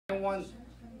All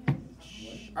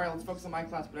right, let's focus on my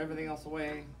class, put everything else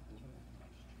away.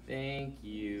 Thank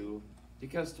you.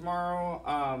 Because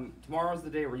tomorrow's the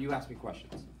day where you ask me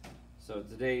questions. So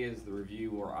today is the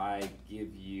review where I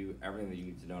give you everything that you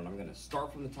need to know. And I'm going to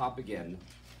start from the top again,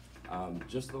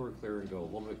 just so we're clear, and go a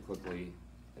little bit quickly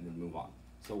and then move on.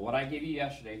 So what I gave you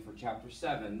yesterday for chapter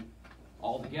 7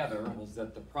 altogether was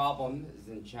that the problem is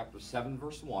in chapter 7,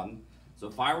 verse 1. So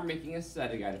if I were making a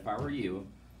study guide, if I were you,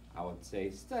 I would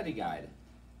say study guide,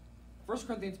 1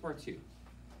 Corinthians part 2.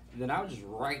 And then I would just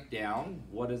write down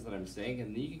what is that I'm saying,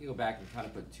 and then you can go back and kind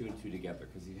of put 2 and 2 together,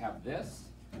 because you have this,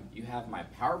 you have my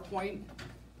PowerPoint,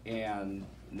 and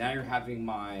now you're having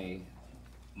my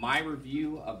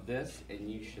review of this, and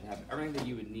you should have everything that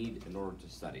you would need in order to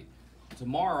study.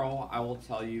 Tomorrow, I will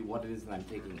tell you what it is that I'm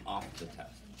taking off the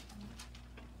test.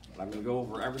 But I'm going to go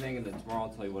over everything, and then tomorrow I'll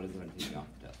tell you what it is that I'm taking off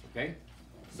the test, okay?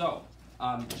 So,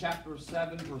 chapter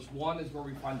 7, verse 1 is where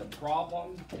we find the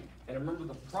problem. And remember,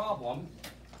 the problem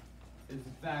is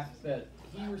the fact that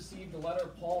he received a letter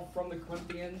of Paul from the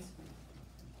Corinthians,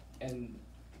 and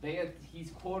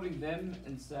he's quoting them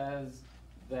and says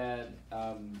that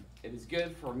it is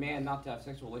good for a man not to have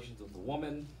sexual relations with a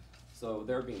woman. So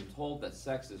they're being told that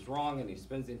sex is wrong, and he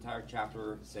spends the entire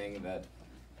chapter saying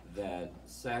that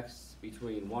sex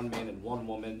between one man and one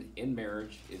woman in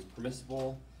marriage is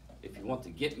permissible. If you want to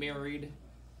get married,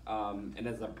 and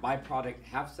as a byproduct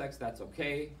have sex, that's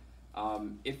okay.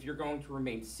 If you're going to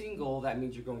remain single, that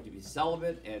means you're going to be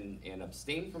celibate and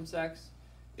abstain from sex.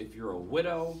 If you're a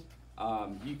widow,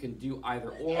 you can do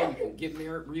either or. You can get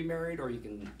remarried, or you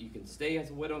can stay as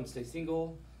a widow and stay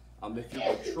single. If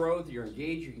you're betrothed, you're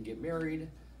engaged, you can get married.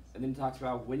 And then he talks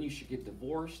about when you should get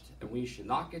divorced and when you should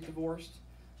not get divorced.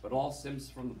 But it all stems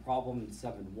from the problem in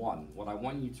 7:1. What I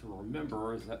want you to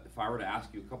remember is that if I were to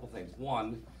ask you a couple things.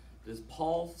 One, does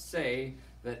Paul say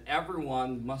that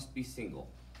everyone must be single?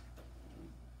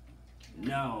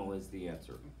 No is the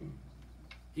answer.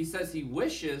 He says he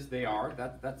wishes they are.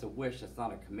 That's a wish, that's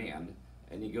not a command.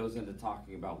 And he goes into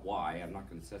talking about why. I'm not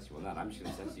going to assess you on that. I'm just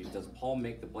going to assess you. Does Paul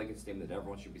make the blanket statement that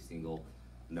everyone should be single?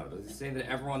 No. Does he say that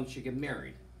everyone should get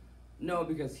married? No,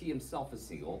 because he himself is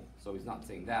single, so he's not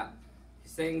saying that.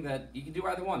 He's saying that you can do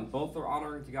either one. Both are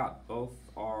honoring to God. Both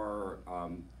are,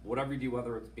 whatever you do,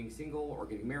 whether it's being single or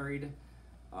getting married,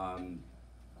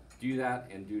 do that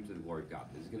and do it to the glory of God.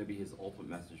 This is going to be his ultimate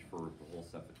message for the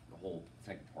whole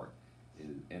second part.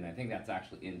 And I think that's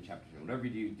actually in chapter 2. Whatever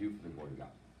you do for the glory of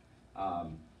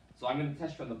God. So I'm going to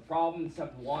test you on the problem,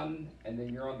 step 1, and then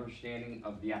your understanding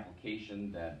of the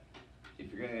application that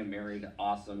if you're going to get married,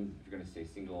 awesome. If you're going to stay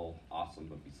single, awesome,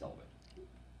 but be celibate.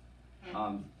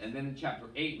 And then in chapter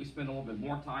 8, we spend a little bit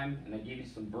more time, and I gave you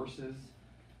some verses.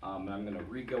 And I'm going to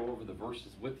re-go over the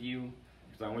verses with you,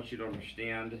 because I want you to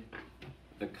understand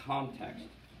the context.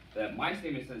 That my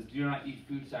statement says, do not eat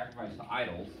food sacrificed to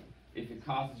idols, if it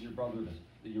causes your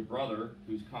brother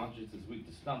whose conscience is weak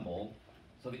to stumble.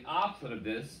 So the opposite of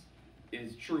this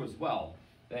is true as well,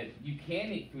 that you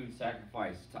can eat food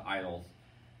sacrificed to idols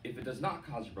if it does not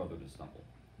cause your brother to stumble.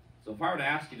 So if I were to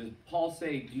ask you, does Paul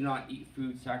say do not eat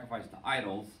food sacrificed to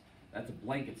idols? That's a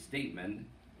blanket statement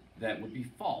that would be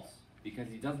false, because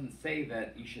he doesn't say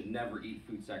that you should never eat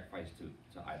food sacrificed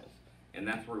to idols. And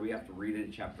that's where we have to read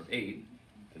in chapter 8,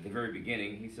 at the very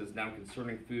beginning. He says, now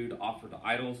concerning food offered to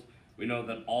idols, we know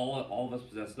that all of us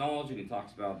possess knowledge, and he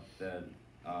talks about that.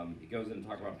 He goes in and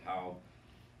talks about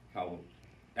how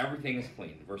everything is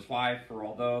clean. Verse 5, for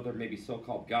although there may be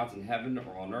so-called gods in heaven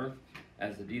or on earth,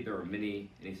 as indeed there are many,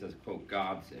 and he says, quote,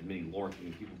 gods and many lords,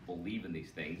 meaning people believe in these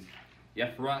things.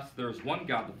 Yet for us there is one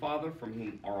God the Father, from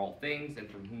whom are all things, and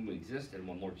from whom we exist, and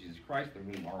one Lord Jesus Christ,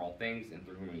 through whom are all things, and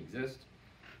through whom we exist.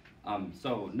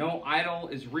 So no idol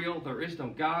is real, there is no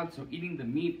God, so eating the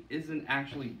meat isn't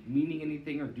actually meaning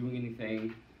anything or doing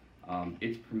anything.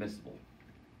 It's permissible.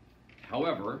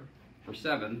 However, for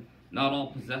 7, not all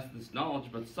possess this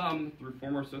knowledge, but some, through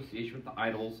former association with the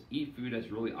idols, eat food as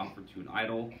really offered to an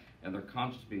idol, and their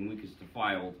conscience being weak is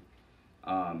defiled.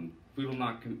 Food will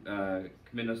not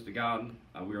commend us to God.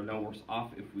 We are no worse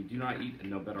off if we do not eat, and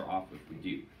no better off if we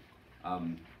do.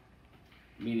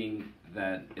 Meaning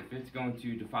that if it's going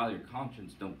to defile your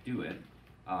conscience, don't do it.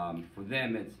 For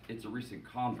them, it's a recent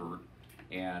convert,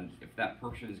 and if that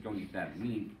person is going to eat that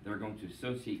meat, they're going to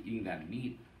associate eating that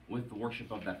meat with the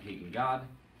worship of that pagan god.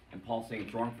 And Paul's saying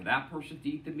it's wrong for that person to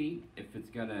eat the meat if it's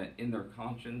going to, in their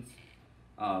conscience,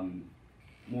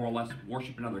 more or less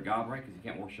worship another god, right? Because you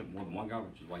can't worship more than one god,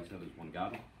 which is why he said there's one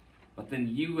god. But then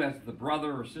you, as the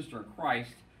brother or sister in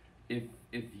Christ, if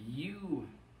you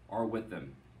are with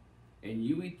them and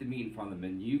you eat the meat in front of them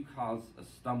and you cause a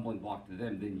stumbling block to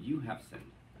them, then you have sinned.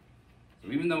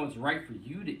 So even though it's right for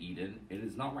you to eat it, it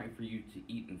is not right for you to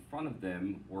eat in front of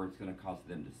them where it's going to cause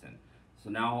them to sin. So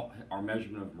now our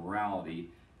measurement of morality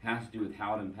has to do with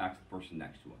how it impacts the person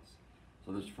next to us.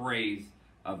 So this phrase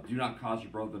of do not cause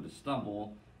your brother to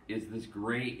stumble is this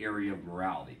gray area of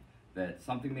morality. That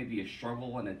something may be a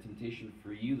struggle and a temptation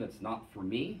for you that's not for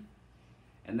me,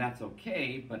 and that's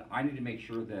okay, but I need to make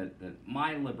sure that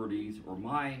my liberties or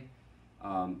my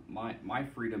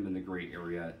freedom in the gray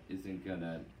area isn't going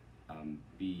to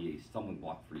be a stumbling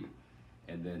block for you.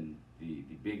 And then the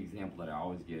big example that I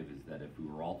always give is that if we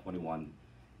were all 21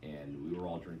 and we were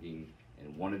all drinking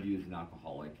and one of you is an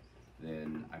alcoholic,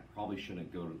 then I probably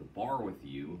shouldn't go to the bar with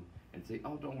you and say,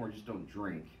 oh, don't worry, just don't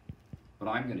drink, but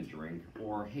I'm going to drink.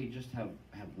 Or, hey, just have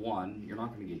one, you're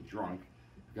not going to get drunk.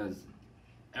 Because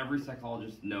every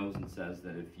psychologist knows and says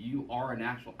that if you are an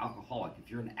actual alcoholic, if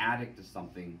you're an addict to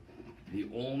something, the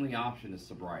only option is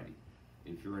sobriety.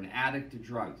 If you're an addict to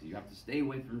drugs, you have to stay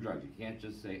away from drugs. You can't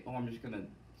just say, oh, I'm just going to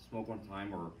smoke one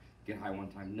time or get high one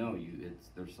time. No,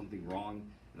 there's something wrong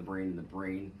in the brain, and the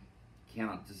brain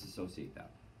cannot disassociate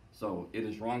that. So it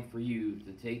is wrong for you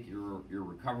to take your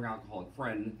recovering alcoholic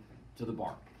friend to the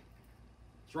bar.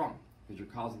 It's wrong because you're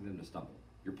causing them to stumble.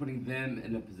 You're putting them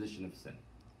in a position of sin.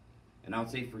 And I would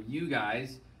say for you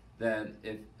guys that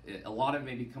if a lot of it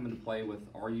may be come into play with,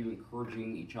 are you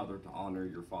encouraging each other to honor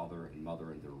your father and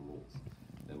mother and their rules?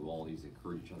 That we'll always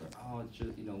encourage each other. Oh, it's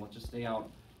just, let's just stay out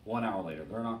 1 hour later.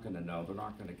 They're not going to know. They're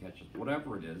not going to catch us.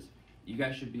 Whatever it is, you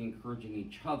guys should be encouraging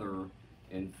each other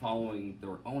in following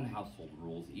their own household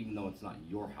rules, even though it's not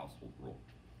your household rule.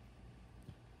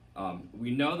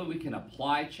 We know that we can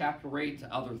apply chapter 8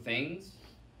 to other things.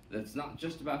 That's not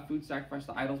just about food sacrifice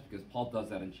to idols, because Paul does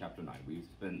that in chapter 9. We've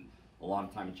spent a lot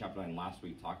of time in chapter 9 last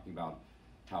week talking about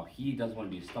how he doesn't want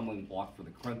to be a stumbling block for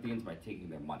the Corinthians by taking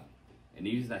their money. And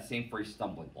he uses that same phrase,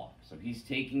 stumbling block. So he's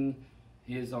taking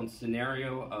his own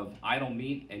scenario of idol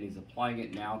meat and he's applying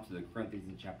it now to the Corinthians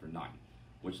in chapter 9,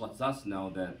 which lets us know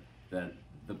that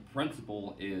the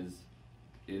principle is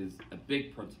a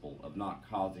big principle of not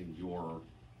causing your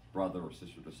brother or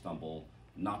sister to stumble,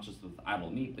 not just with idol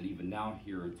meat, but even now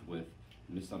here it's with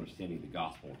misunderstanding the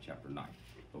gospel in chapter 9.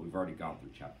 But we've already gone through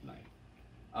chapter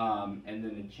 9. And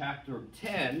then in chapter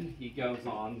 10, he goes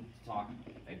on to talk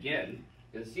again.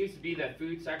 It seems to be that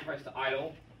food sacrificed to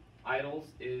idols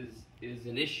is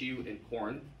an issue in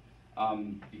Corinth,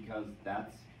 because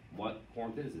that's what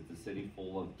Corinth is. It's a city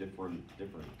full of different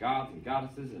gods and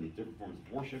goddesses and different forms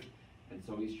of worship. And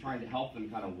so he's trying to help them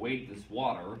kind of wade this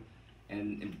water,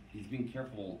 and he's being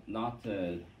careful not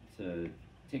to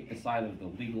take the side of the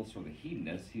legalists or the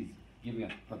hedonists. He's giving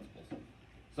us principles.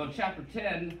 So in chapter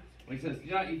 10, when he says, do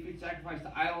not eat food sacrificed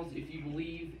to idols, if you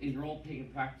believe in your old pagan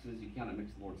practices, you cannot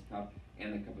mix the Lord's cup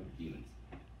and the cup of demons.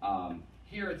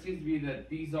 Here it seems to be that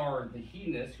these are the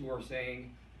hedonists who are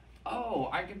saying, oh,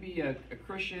 I can be a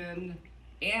Christian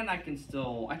and I can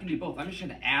do both. I'm just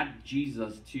going to add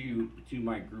Jesus to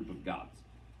my group of gods.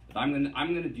 That I'm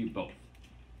going to do both.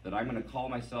 That I'm going to call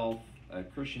myself a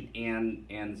Christian and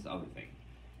this other thing.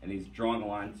 And he's drawing a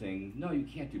line saying, no, you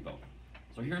can't do both.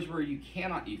 So here's where you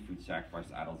cannot eat food sacrificed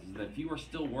to idols, is that if you are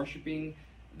still worshiping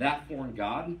that foreign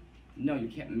god, no, you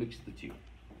can't mix the two.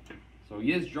 So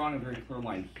he is drawing a very clear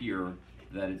line here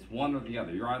that it's one or the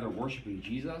other. You're either worshiping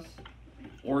Jesus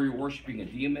or you're worshiping a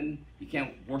demon. You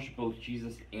can't worship both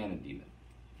Jesus and a demon.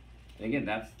 And again,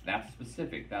 that's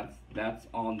specific. That's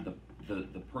on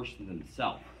the person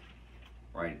themselves,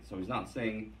 right? So he's not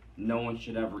saying no one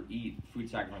should ever eat food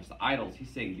sacrificed to idols. He's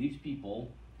saying these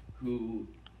people who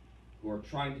are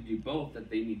trying to do both, that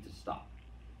they need to stop.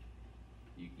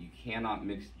 You cannot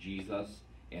mix Jesus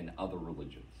and other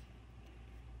religions.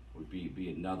 Would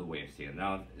be another way of saying it.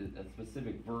 Now, a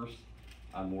specific verse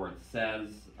where it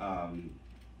says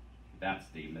that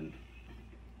statement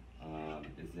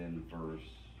is in verse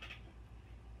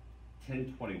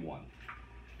 10:21.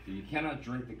 So you cannot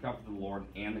drink the cup of the Lord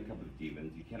and the cup of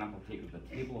demons. You cannot partake of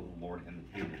the table of the Lord and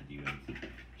the table of demons.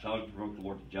 Shall I provoke the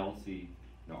Lord to jealousy,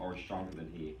 or stronger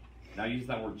than he? Now I use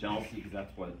that word jealousy because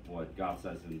that's what God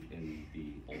says in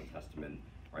the Old Testament,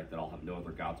 right? That I'll have no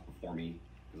other gods before me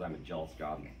because I'm a jealous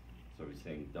God. So he's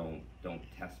saying don't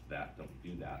test that, don't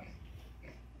do that.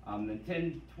 Then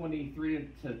 10:23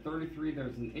 to 33,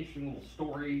 there's an interesting little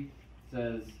story. It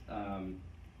says,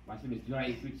 my statement is, do not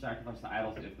eat food sacrificed to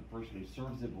idols if the person who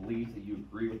serves it believes that you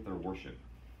agree with their worship.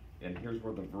 And here's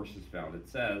where the verse is found. It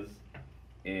says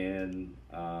in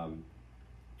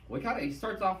he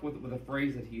starts off with a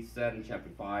phrase that he said in chapter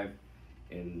 5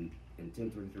 in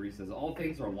 10:33. He says, all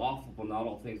things are lawful, but not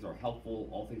all things are helpful.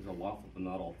 All things are lawful, but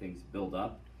not all things build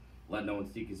up. Let no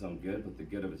one seek his own good, but the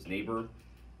good of his neighbor.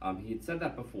 He had said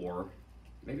that before,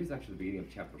 maybe it's actually the beginning of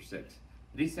chapter 6.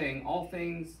 But he's saying all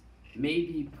things may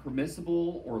be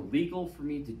permissible or legal for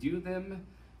me to do them,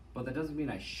 but that doesn't mean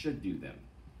I should do them.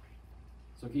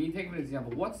 So can you take an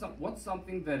example? What's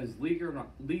something that is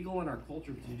legal in our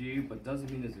culture to do, but doesn't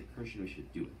mean as a Christian we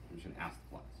should do it? I'm just going to ask the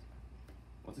class.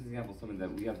 What's an example of something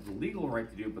that we have the legal right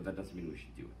to do, but that doesn't mean we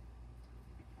should do it?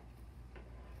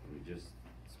 We just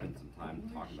spent some time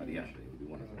talking about it yesterday. Would be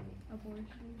one example.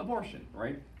 Abortion,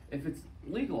 right? If it's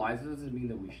legalized, it doesn't mean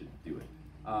that we should do it.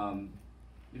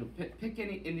 Pick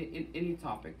any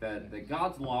topic that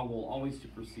God's law will always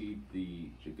supersede the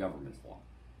government's law,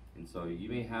 and so you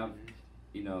may have,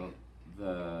 and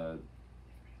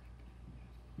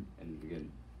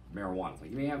again, marijuana. It's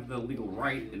like you may have the legal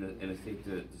right in a state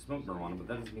to smoke marijuana, but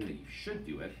that doesn't mean that you should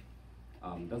do it.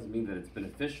 Doesn't mean that it's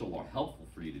beneficial or helpful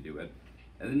for you to do it.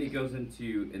 And then he goes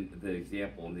into the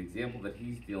example that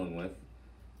he's dealing with.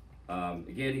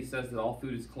 Again, he says that all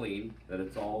food is clean, that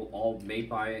it's all made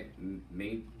by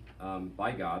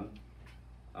God.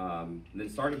 And then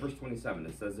starting verse 27,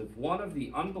 it says, if one of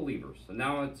the unbelievers, so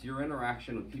now it's your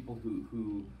interaction with people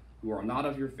who are not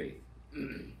of your faith,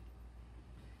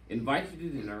 invites you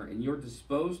to dinner and you're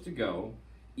disposed to go,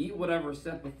 eat whatever is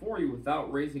set before you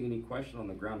without raising any question on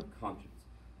the ground of conscience.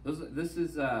 This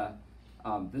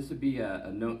would be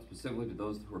a note specifically to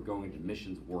those who are going into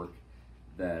missions work,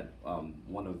 that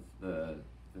one of the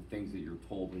things that you're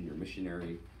told when you're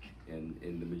missionary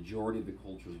in the majority of the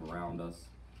cultures around us,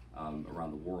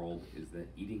 around the world, is that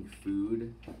eating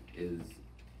food is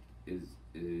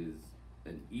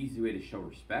an easy way to show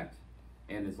respect,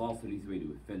 and it's also an easy way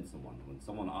to offend someone. When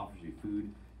someone offers you food,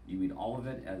 you eat all of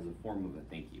it as a form of a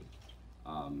thank you.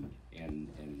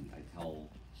 And I tell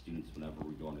students whenever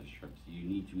we go on these trips, you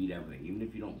need to eat everything. Even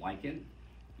if you don't like it,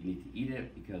 you need to eat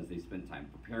it because they spend time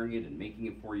preparing it and making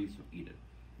it for you, so eat it.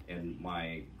 And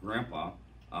my grandpa,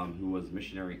 who was a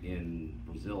missionary in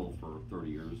Brazil for 30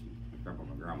 years, my grandpa,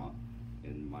 my grandma,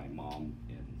 and my mom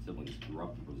and siblings grew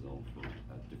up in Brazil for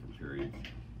different periods,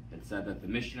 had said that the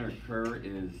missionary prayer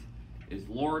is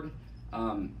Lord,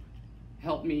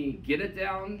 help me get it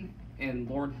down, and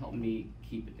Lord, help me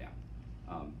keep it down.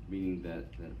 Meaning that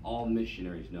all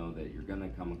missionaries know that you're going to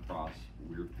come across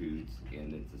weird foods,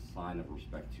 and it's a sign of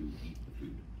respect to eat the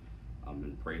food,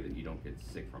 and pray that you don't get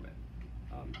sick from it,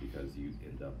 because you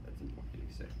end up at some point getting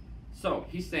sick. So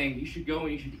he's saying you should go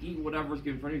and you should eat whatever is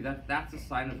given in front of you. That's a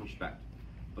sign of respect.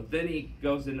 But then he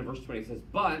goes into verse 20. He says,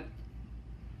 but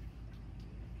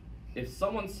if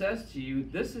someone says to you,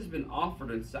 this has been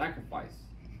offered in sacrifice,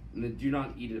 then do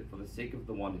not eat it for the sake of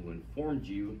the one who informed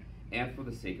you and for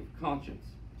the sake of conscience.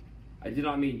 I do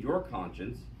not mean your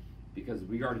conscience, because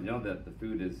we already know that the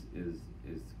food is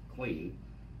clean,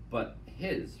 but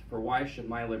his, for why should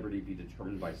my liberty be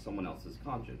determined by someone else's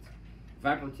conscience? If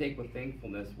I partake with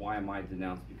thankfulness, why am I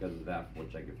denounced because of that for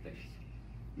which I give thanks?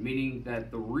 Meaning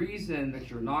that the reason that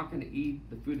you're not going to eat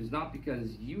the food is not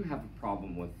because you have a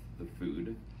problem with the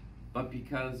food, but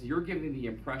because you're giving the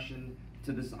impression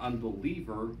to this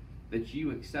unbeliever that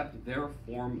you accept their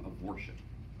form of worship.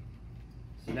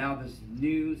 So now this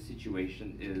new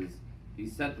situation is, he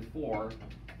said before,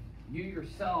 you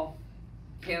yourself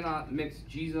cannot mix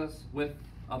Jesus with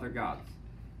other gods.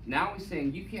 Now he's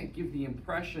saying you can't give the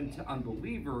impression to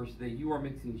unbelievers that you are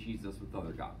mixing Jesus with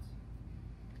other gods.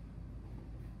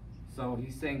 So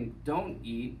he's saying don't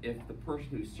eat if the person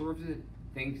who serves it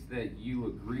thinks that you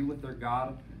agree with their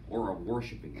God or are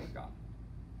worshiping their God,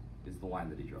 is the line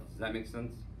that he draws. Does that make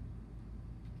sense?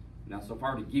 Now, so if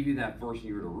I were to give you that verse and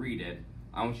you were to read it,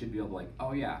 I want you to be able to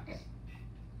oh yeah,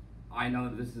 I know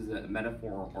that this is a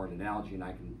metaphor or an analogy and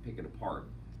I can pick it apart.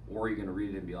 Or you're going to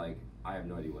read it and be like, I have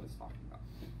no idea what it's talking about.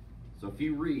 So if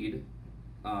you read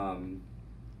 10,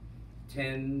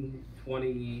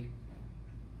 20,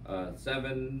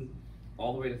 7,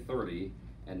 all the way to 30,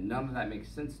 and none of that makes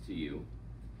sense to you,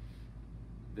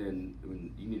 then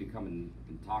you need to come and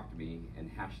talk to me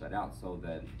and hash that out so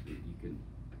that you can,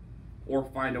 or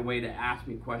find a way to ask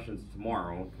me questions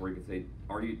tomorrow where you can say,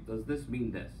 does this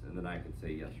mean this? And then I can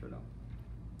say yes or no.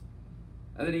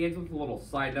 And then he ends with a little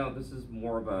side note. This is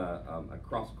more of a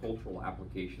cross-cultural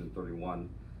application in 31.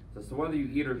 So whether you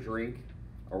eat or drink,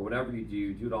 or whatever you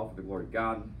do, do it all for the glory of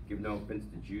God. Give no offense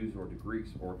to Jews or to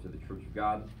Greeks or to the Church of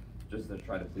God, just to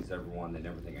try to please everyone in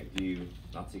everything I do,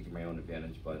 not seeking my own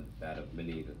advantage, but that of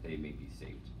many, that they may be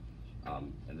saved.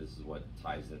 And this is what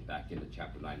ties it back into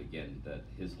chapter 9 again, that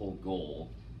his whole goal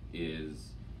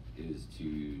is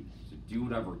to do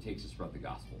whatever it takes to spread the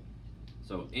gospel.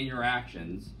 So in your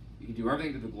actions, you can do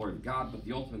everything to the glory of God, but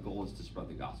the ultimate goal is to spread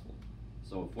the gospel.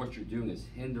 So if what you're doing is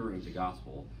hindering the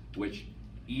gospel, which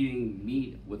eating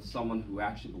meat with someone who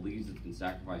actually believes it's been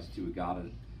sacrificed to a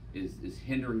god is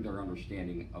hindering their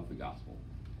understanding of the gospel.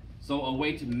 So a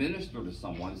way to minister to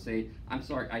someone is say, I'm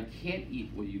sorry, I can't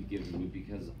eat what you've given me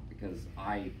because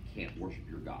I can't worship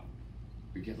your God,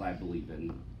 because I believe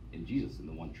in Jesus and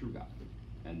the one true God.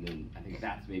 And then I think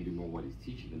that's maybe more what he's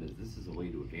teaching them, is this is a way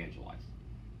to evangelize.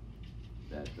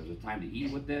 That there's a time to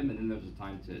eat with them, and then there's a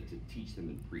time to teach them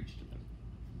and preach to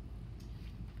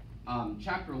them.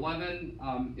 Chapter 11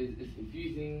 is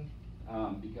confusing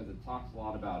because it talks a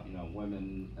lot about,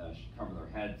 women should cover their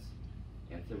heads.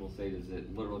 And some will say, does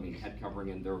it literally mean head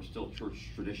covering? And there are still church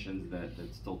traditions that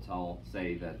still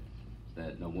say that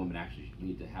no, women actually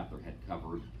need to have their head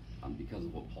covered because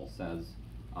of what Paul says.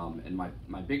 And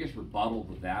my biggest rebuttal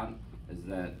to that is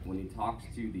that when he talks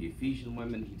to the Ephesian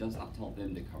women, he does not tell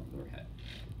them to cover their head.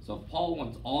 So if Paul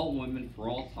wants all women for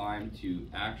all time to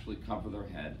actually cover their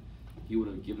head, he would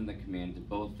have given the command to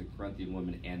both the Corinthian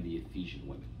women and the Ephesian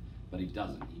women. But he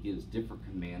doesn't. He gives different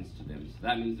commands to them. So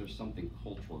that means there's something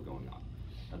cultural going on.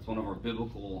 That's one of our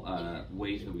biblical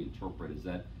ways that we interpret, is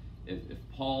that if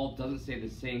Paul doesn't say the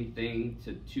same thing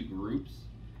to two groups,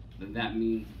 then that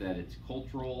means that it's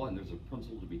cultural and there's a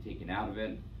principle to be taken out of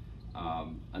it.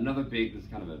 Another big, this is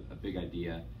kind of a big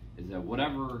idea, is that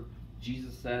whatever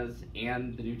Jesus says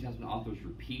and the New Testament authors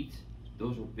repeat,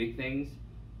 those are big things.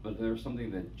 But if there's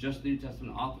something that just the New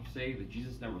Testament authors say that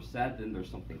Jesus never said, then there's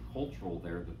something cultural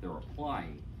there that they're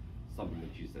applying something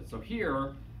that Jesus said. So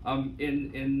here,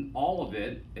 in all of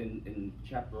it, in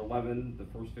chapter 11, the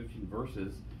first 15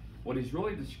 verses, what he's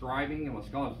really describing, and what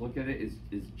scholars look at it,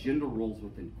 is gender roles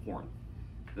within Corinth.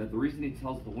 That the reason he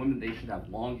tells the women they should have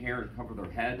long hair and cover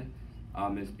their head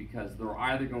is because they're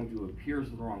either going to appear as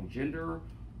the wrong gender,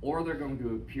 or they're going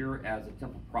to appear as a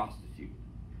temple prostitute,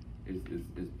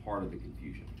 is part of the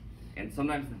confusion. And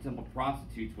sometimes the temple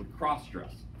prostitutes would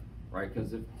cross-dress, right?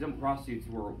 Because if temple prostitutes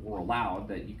were allowed,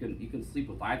 that you can sleep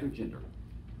with either gender.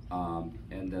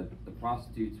 And that the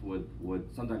prostitutes would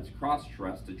sometimes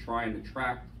cross-dress to try and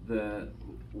attract the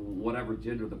whatever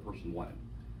gender the person wanted,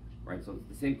 right? So it's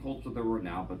the same culture that we're in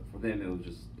now, but for them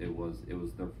it was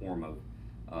their form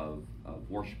of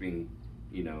worshiping,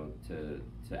 to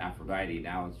Aphrodite.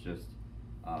 Now it's just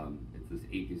it's this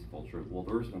atheist culture of, well,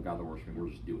 there is no God that we're worshiping, we're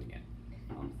just doing it.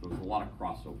 So there's a lot of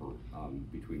crossover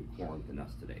between Corinth and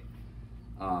us today.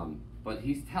 But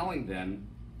he's telling them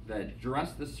that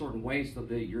dress this certain way so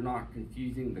that you're not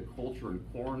confusing the culture in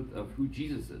Corinth of who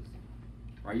Jesus is,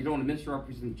 right? You don't want to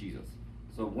misrepresent Jesus.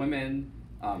 So women,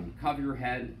 cover your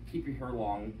head, keep your hair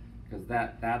long, because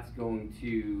that's going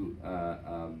to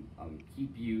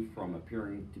keep you from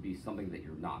appearing to be something that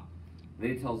you're not. And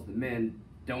then he tells the men,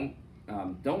 don't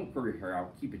grow your hair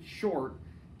out, keep it short,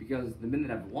 because the men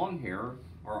that have long hair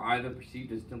are either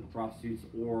perceived as temple prostitutes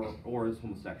or as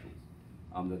homosexuals.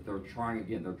 That they're trying to,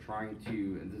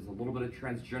 and there's a little bit of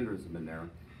transgenderism in there,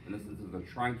 in the sense that they're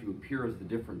trying to appear as the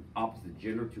different opposite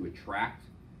gender to attract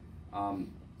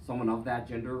someone of that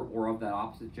gender or of that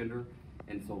opposite gender.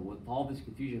 And so with all this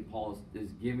confusion, Paul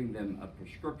is giving them a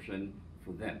prescription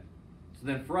for them. So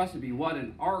then for us to be what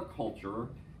in our culture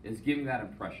is giving that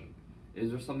impression? Is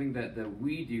there something that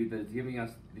we do that is giving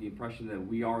us the impression that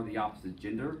we are the opposite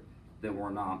gender, that we're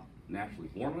not naturally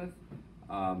born with?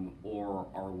 Or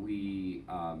are we,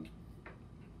 or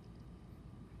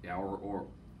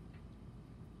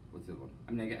what's the other one?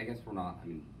 I mean, I guess we're not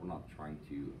trying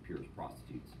to appear as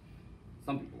prostitutes.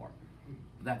 Some people are.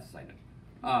 But that's a side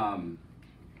note.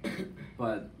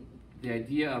 But the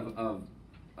idea of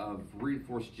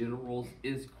reinforced gender roles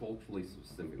is culturally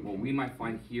specific. What we might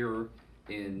find here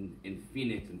in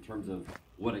Phoenix in terms of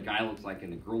what a guy looks like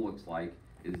and a girl looks like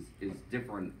is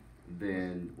different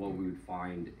than what we would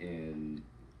find in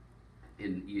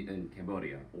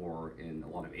Cambodia or in a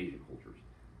lot of Asian cultures.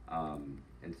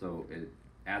 And so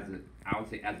I would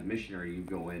say as a missionary, you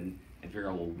go in and figure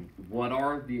out, well, what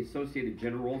are the associated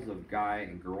gender roles of guy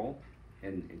and girl,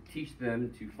 and teach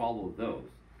them to follow those.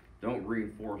 Don't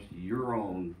reinforce your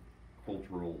own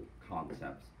cultural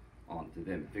concepts onto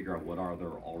them. Figure out what are their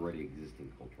already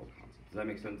existing cultural concepts. Does that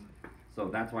make sense? So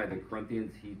that's why the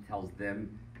Corinthians, he tells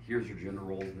them, here's your gender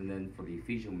roles, and then for the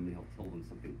Ephesian women, he'll tell them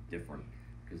something different,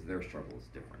 because their struggle is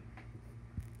different.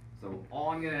 So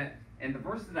and the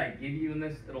verses that I give you in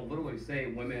this, it'll literally say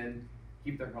women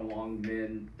keep their hair long,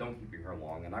 men don't keep your hair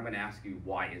long, and I'm going to ask you,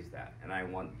 why is that? And I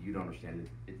want you to understand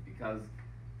it's because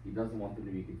he doesn't want them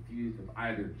to be confused with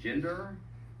either gender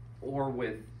or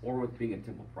with being a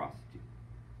temple prostitute.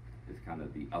 Is kind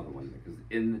of the other one, because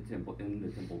in the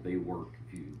temple they were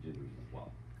confusing genders as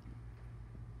well.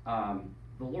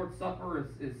 The Lord's Supper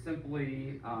is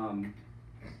simply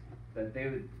that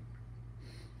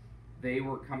they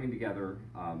were coming together,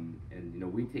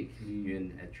 and we take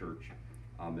communion at church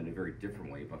in a very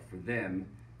different way. But for them,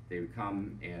 they would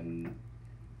come and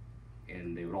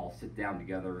they would all sit down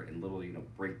together and literally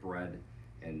break bread,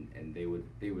 and they would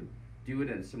do it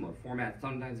in a similar format.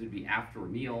 Sometimes it'd be after a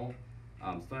meal,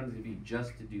 sometimes it'd be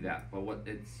just to do that. But what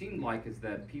it seemed like is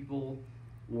that people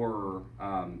were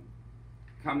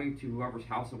coming to whoever's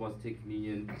house it was to take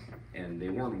communion, and they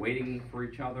weren't waiting for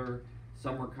each other.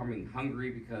 Some were coming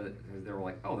hungry because they were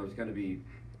like, oh, there's going to be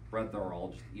bread there, I'll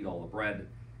just eat all the bread.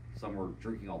 Some were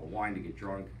drinking all the wine to get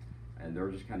drunk, and they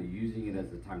were just kind of using it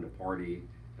as a time to party.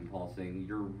 And Paul's saying,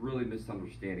 you're really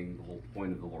misunderstanding the whole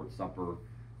point of the Lord's Supper.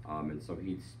 And so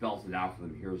he spells it out for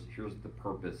them. Here's the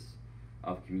purpose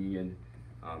of communion.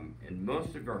 In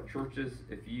most of our churches,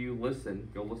 if you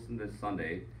go listen this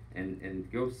Sunday and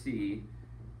go see,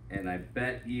 and I just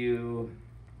bet you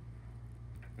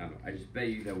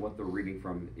that what they're reading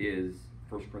from is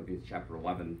 1 Corinthians chapter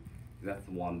 11. That's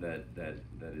the one that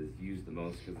is used the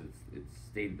most because it's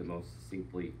stated the most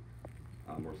succinctly.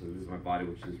 Where it says, this is my body,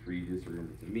 which is for you, this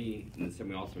remember to me. And then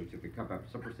we also took the cup after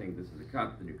supper, saying, this is the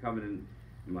cup, the new covenant,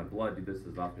 in my blood. Do this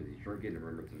as often as you drink it, and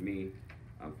remember to me.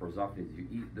 For as often as you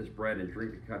eat this bread and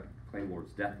drink the cup, proclaim the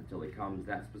Lord's death until he comes.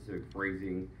 That specific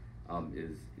phrasing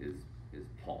is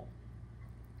Paul.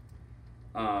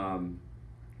 And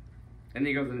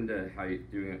he goes into how you're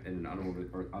doing it in an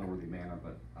unworthy manner,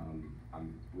 but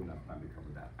we don't have time to cover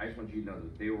that. I just want you to know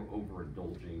that they were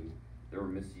overindulging, they were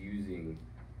misusing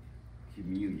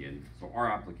communion. So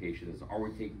our application is, are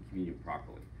we taking communion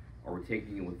properly? Are we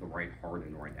taking it with the right heart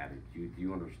and the right attitude? Do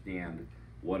you understand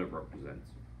what it represents?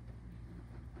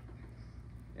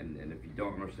 And if you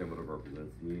don't understand what it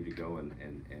represents, you need to go and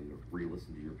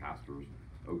re-listen to your pastors,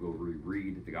 or go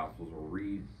reread the Gospels, or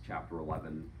read chapter 11,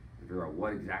 and figure out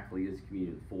what exactly is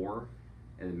communion for,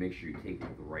 and then make sure you take it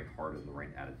with the right heart and the right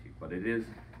attitude. But it is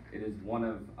one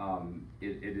of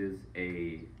it is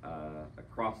a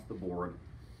across the board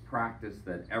practice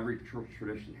that every church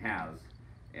tradition has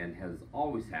and has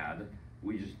always had.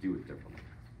 We just do it differently,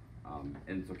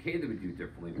 and it's okay that we do it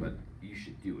differently, but you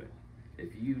should do it. If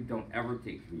you don't ever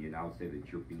take communion, I would say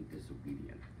that you're being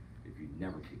disobedient if you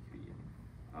never take communion.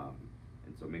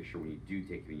 And so make sure when you do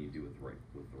take communion, you do it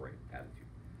with the right attitude.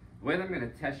 The way that I'm going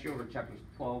to test you over chapters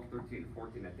 12, 13, and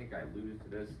 14, I think I alluded to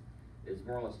this, is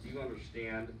more or less, do you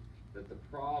understand that the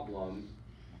problem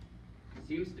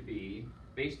seems to be,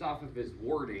 based off of his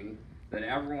wording, that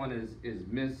everyone is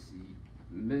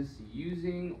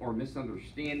misusing or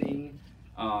misunderstanding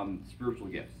spiritual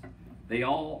gifts. They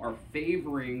all are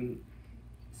favoring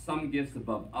some gifts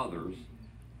above others.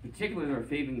 Particularly, they're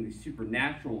favoring the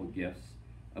supernatural gifts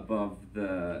above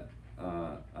the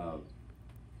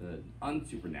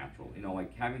unsupernatural.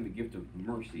 Like having the gift of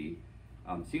mercy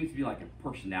seems to be like a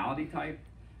personality type,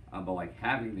 but like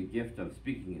having the gift of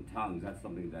speaking in tongues, that's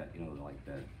something that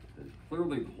that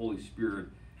clearly the Holy Spirit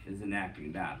is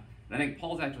enacting that. And I think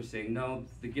Paul's actually saying, no,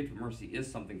 the gift of mercy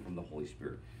is something from the Holy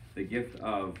Spirit. The gift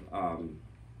of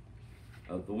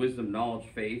the wisdom, knowledge,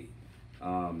 faith,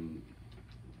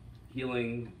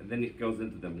 healing, and then it goes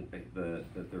into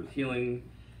that there's healing,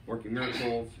 working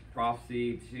miracles,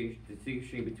 prophecy,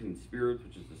 distinguishing between spirits,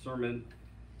 which is discernment,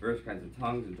 various kinds of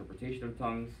tongues, interpretation of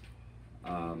tongues.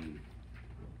 And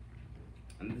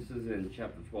this is in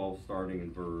chapter 12, starting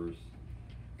in verse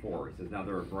 4. It says, now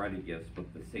there are a variety of gifts,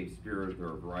 but the same Spirit. There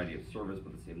are a variety of service,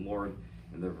 but the same Lord.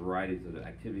 And there are varieties of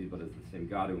activities, but it's the same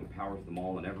God who empowers them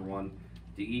all and everyone.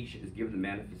 To each is given the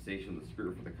manifestation of the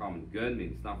Spirit for the common good. I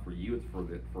mean, it's not for you, it's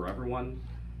for everyone.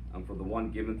 For the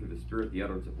one given through the Spirit, the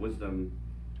utterance of wisdom.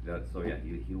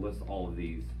 He lists all of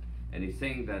these. And he's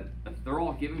saying that if they're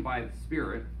all given by the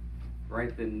Spirit,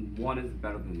 right, then one is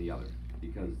better than the other.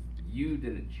 Because you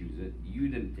didn't choose it, you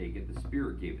didn't take it, the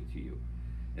Spirit gave it to you.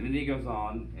 And then he goes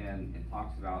on and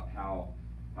talks about how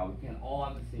we can't all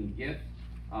have the same gift,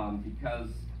 because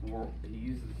he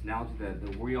uses this analogy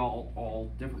that we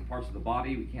all different parts of the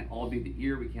body. We can't all be the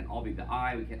ear, we can't all be the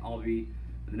eye, we can't all be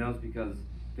the nose, because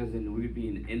then we would be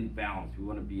in imbalance. We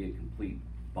want to be a complete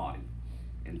body.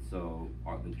 And so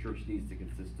the church needs to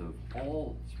consist of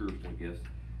all spiritual gifts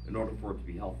in order for it to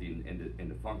be healthy and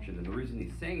to function. And the reason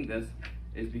he's saying this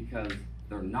is because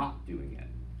they're not doing it.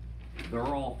 They're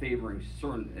all favoring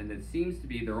certain, and it seems to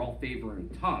be they're all favoring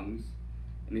tongues,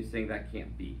 and he's saying that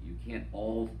can't be. You can't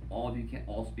all of you can't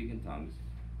all speak in tongues,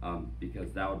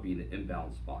 because that would be an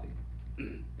imbalanced body,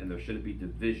 and there shouldn't be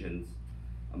divisions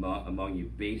among you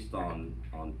based on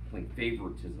playing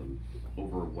favoritism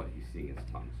over what he's seeing as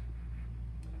tongues.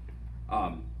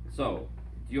 So,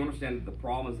 do you understand that the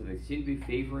problem is that they seem to be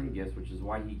favoring gifts, which is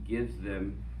why he gives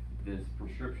them this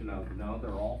prescription of, no,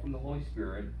 they're all from the Holy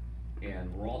Spirit,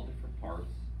 and we're all different parts.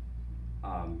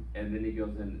 And then he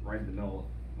goes in right in the middle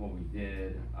of what we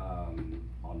did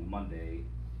on Monday,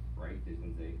 right? This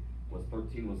Wednesday was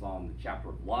 13 was on the chapter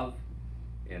of love.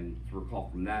 And to recall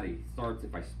from that, he starts,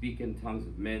 if I speak in tongues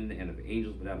of men and of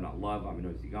angels but have not love, I'm a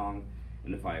noisy gong.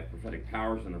 And if I have prophetic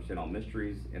powers and understand all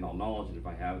mysteries and all knowledge, and if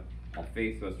I have all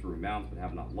faith so as to remove mountains but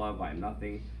have not love, I am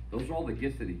nothing. Those are all the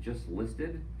gifts that he just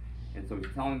listed. And so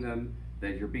he's telling them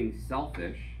that you're being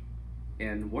selfish,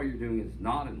 and what you're doing is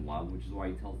not in love, which is why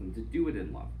he tells them to do it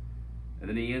in love. And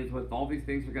then he ends with all these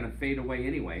things are going to fade away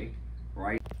anyway,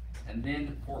 right? And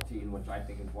then 14, which I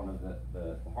think is one of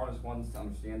the hardest ones to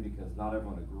understand because not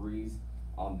everyone agrees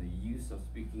on the use of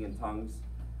speaking in tongues.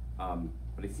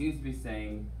 But he seems to be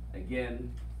saying,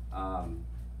 again,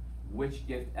 which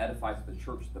gift edifies the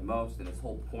church the most? And his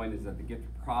whole point is that the gift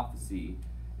of prophecy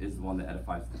is the one that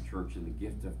edifies the church, and the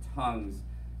gift of tongues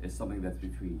is something that's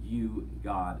between you and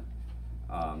God.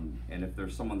 And if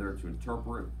there's someone there to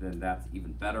interpret, then that's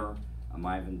even better.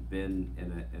 I haven't been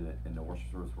in a worship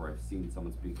service where I've seen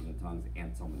someone speaking in tongues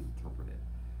and someone interpret it.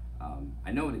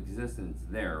 I know it exists and it's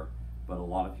there, but a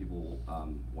lot of people,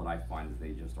 what I find is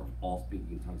they just are all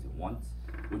speaking in tongues at once,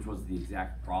 which was the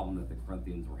exact problem that the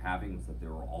Corinthians were having, was that they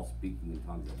were all speaking in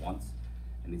tongues at once.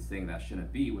 And he's saying that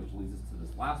shouldn't be, which leads us to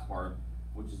this last part,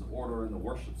 which is order in the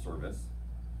worship service.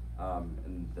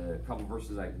 And the couple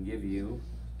verses I can give you.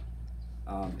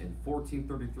 In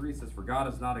 14:33 it says, for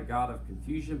God is not a God of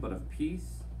confusion, but of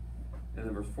peace. And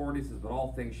then verse 40 says, but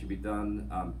all things should be done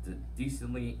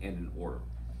decently and in order.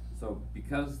 So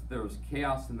because there's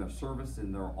chaos in their service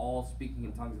and they're all speaking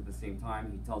in tongues at the same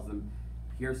time, he tells them,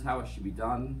 here's how it should be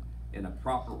done in a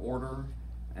proper order.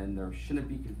 And there shouldn't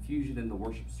be confusion in the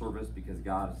worship service because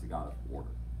God is the God of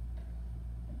order.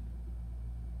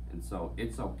 And so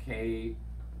it's okay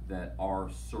that our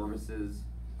services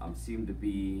seem to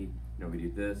be, we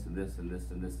do this and this and this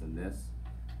and this and this,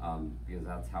 because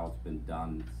that's how it's been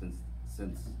done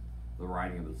since the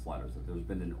writing of this letter. So there's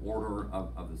been an order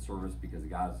of the service because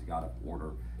God is the God of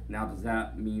order. Now, does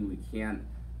that mean we can't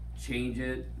change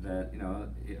it? That,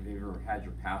 have you ever had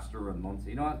your pastor and mom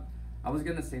say, I was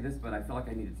going to say this, but I feel like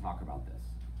I need to talk about this.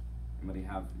 Anybody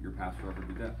have your pastor ever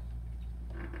do that?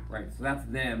 Right, so that's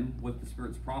them with the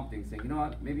Spirit's prompting, saying,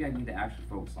 maybe I need to actually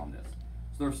focus on this.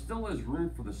 So there still is room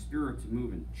for the Spirit to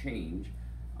move and change,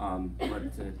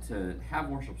 but to have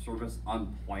worship service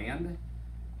unplanned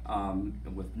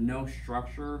with no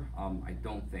structure, I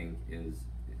don't think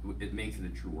it makes it a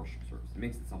true worship service. It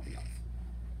makes it something else.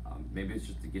 Maybe it's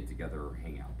just to get together or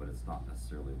hang out, but it's not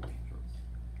necessarily a worship service.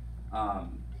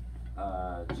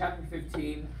 Chapter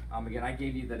 15, again, I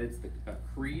gave you that it's a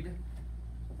creed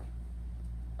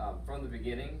from the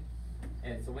beginning.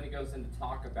 And so when he goes in to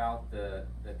talk about that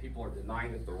people are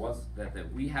denying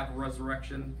that we have a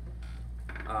resurrection,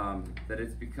 that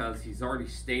it's because he's already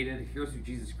stated, here's who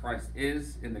Jesus Christ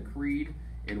is in the creed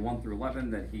in 1 through 11,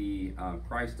 that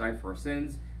Christ died for our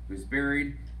sins, he was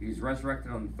buried, he was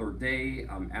resurrected on the third day,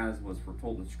 as was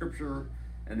foretold in Scripture,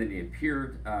 and then he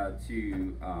appeared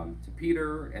to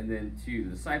Peter, and then to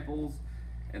the disciples,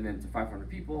 and then to 500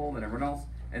 people, and then everyone else.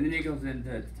 And then he goes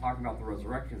into talking about the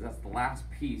resurrection, because that's the last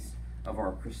piece of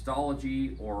our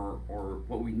Christology, or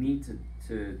what we need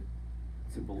to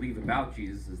believe about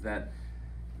Jesus, is that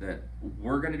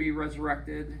we're going to be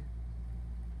resurrected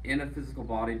in a physical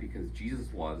body because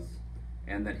Jesus was,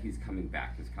 and that he's coming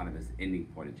back is kind of his ending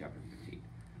point in chapter 15.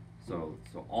 So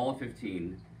all of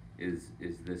 15 is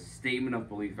this statement of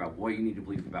belief about what you need to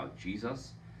believe about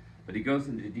Jesus, but he goes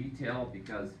into detail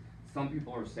because some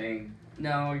people are saying,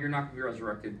 no, you're not going to be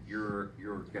resurrected, you're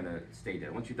going to stay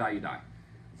dead. Once you die, you die.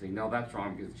 Saying, no, that's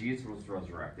wrong because Jesus was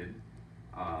resurrected,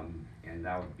 and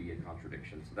that would be a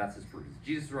contradiction. So that's his proof.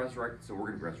 Jesus is resurrected, so we're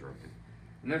going to be resurrected.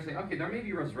 And they're saying, okay, there may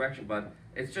be resurrection, but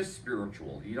it's just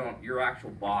spiritual. Your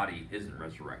actual body isn't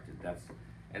resurrected.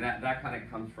 And that kind of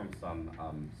comes from some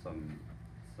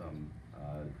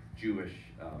Jewish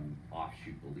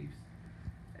offshoot beliefs.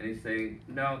 And he's saying,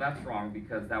 no, that's wrong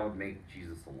because that would make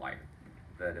Jesus a liar.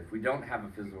 That if we don't have a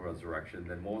physical resurrection,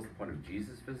 then what was the point of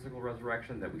Jesus' physical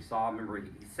resurrection that we saw? Remember,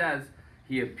 he says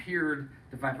he appeared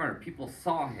to 500. People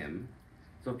saw him.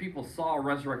 So if people saw a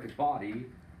resurrected body,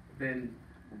 then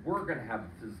we're going to have a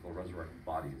physical resurrected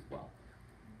body as well.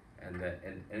 And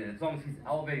it's almost, he's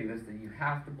elevating this, that you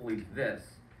have to believe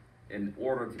this in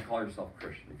order to call yourself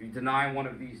Christian. If you deny one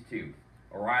of these two,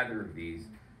 or either of these,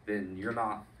 then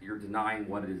you're denying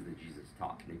what it is that Jesus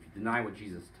taught. And if you deny what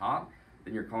Jesus taught,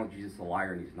 then you're calling Jesus a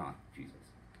liar, and he's not Jesus,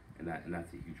 and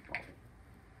that's a huge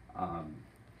problem.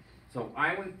 So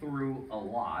I went through a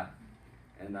lot,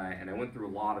 and I went through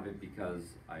a lot of it because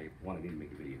I wanted to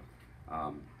make a video.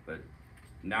 But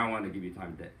Now I want to give you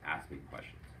time to ask me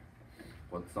questions.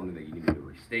 What's something that you need me to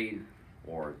restate,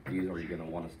 or these are you going to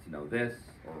want us to know this,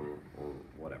 or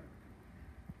whatever.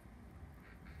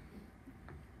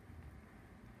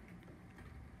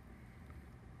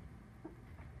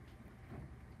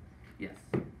 Yes.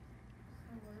 So what do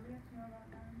we have to know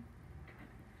about them?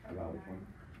 About which one?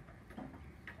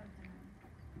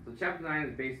 So chapter 9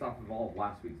 is based off of all of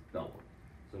last week's double.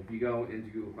 So if you go into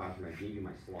Google Classroom, I gave you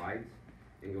my slides,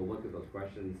 and go look at those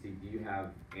questions and see, do you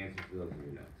have answers to those in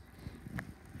your notes?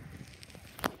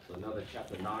 So know that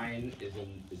chapter 9 is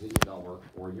in your bell work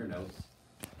or in your notes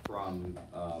from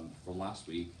last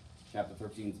week. Chapter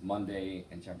 13 is Monday,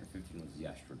 and chapter 15 was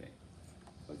yesterday.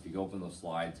 So if you go open those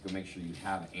slides, go make sure you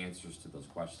have answers to those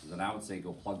questions. And I would say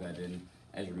go plug that in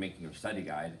as you're making your study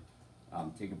guide.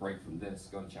 Take a break from this,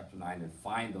 go to chapter 9 and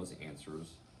find those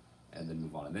answers, and then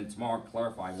move on. And then tomorrow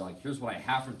clarify, be like, here's what I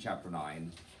have from chapter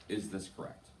 9, is this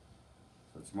correct?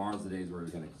 So tomorrow's the days where you're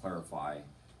going to clarify,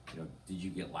 did you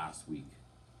get last week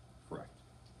correct?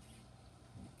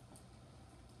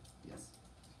 Yes?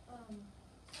 So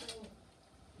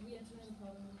we have to know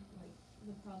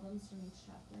the problems from each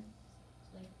chapter,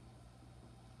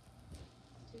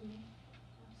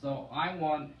 So I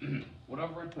want,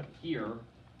 whatever I put here,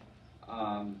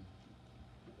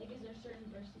 is there certain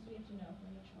verses we have to know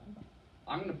from each one?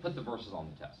 I'm going to put the verses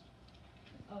on the test.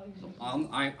 Oh, So I'm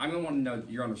going to want to know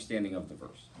your understanding of the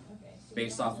verse, okay. So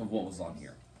based off of what was on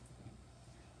here.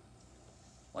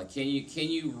 Like, can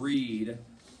you read,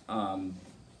 14:26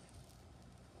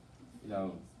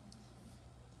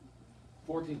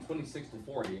 to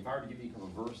 40? If I were to give you a couple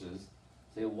of verses,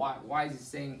 say why is he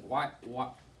saying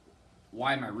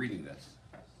why am I reading this?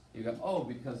 You go, oh,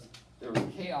 because there was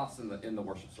chaos in the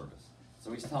worship service,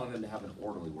 so he's telling them to have an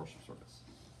orderly worship service.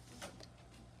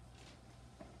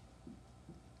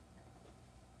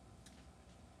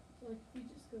 Like, we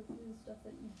just go through the stuff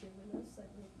that you've given us,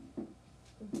 maybe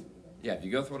completely. Yeah, if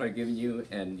you go through what I've given you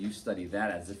and you study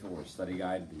that as if it were a study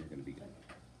guide, then you're going to be good.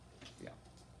 Yeah.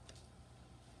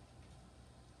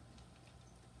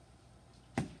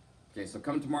 Okay, so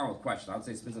come tomorrow with questions. I would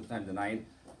say spend some time tonight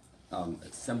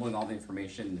assembling all the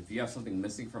information. If you have something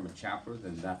missing from a chapter,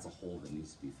 then that's a hole that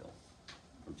needs to be filled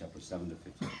from chapter 7 to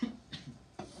 15.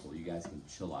 So you guys can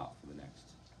chill out for the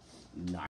next 9.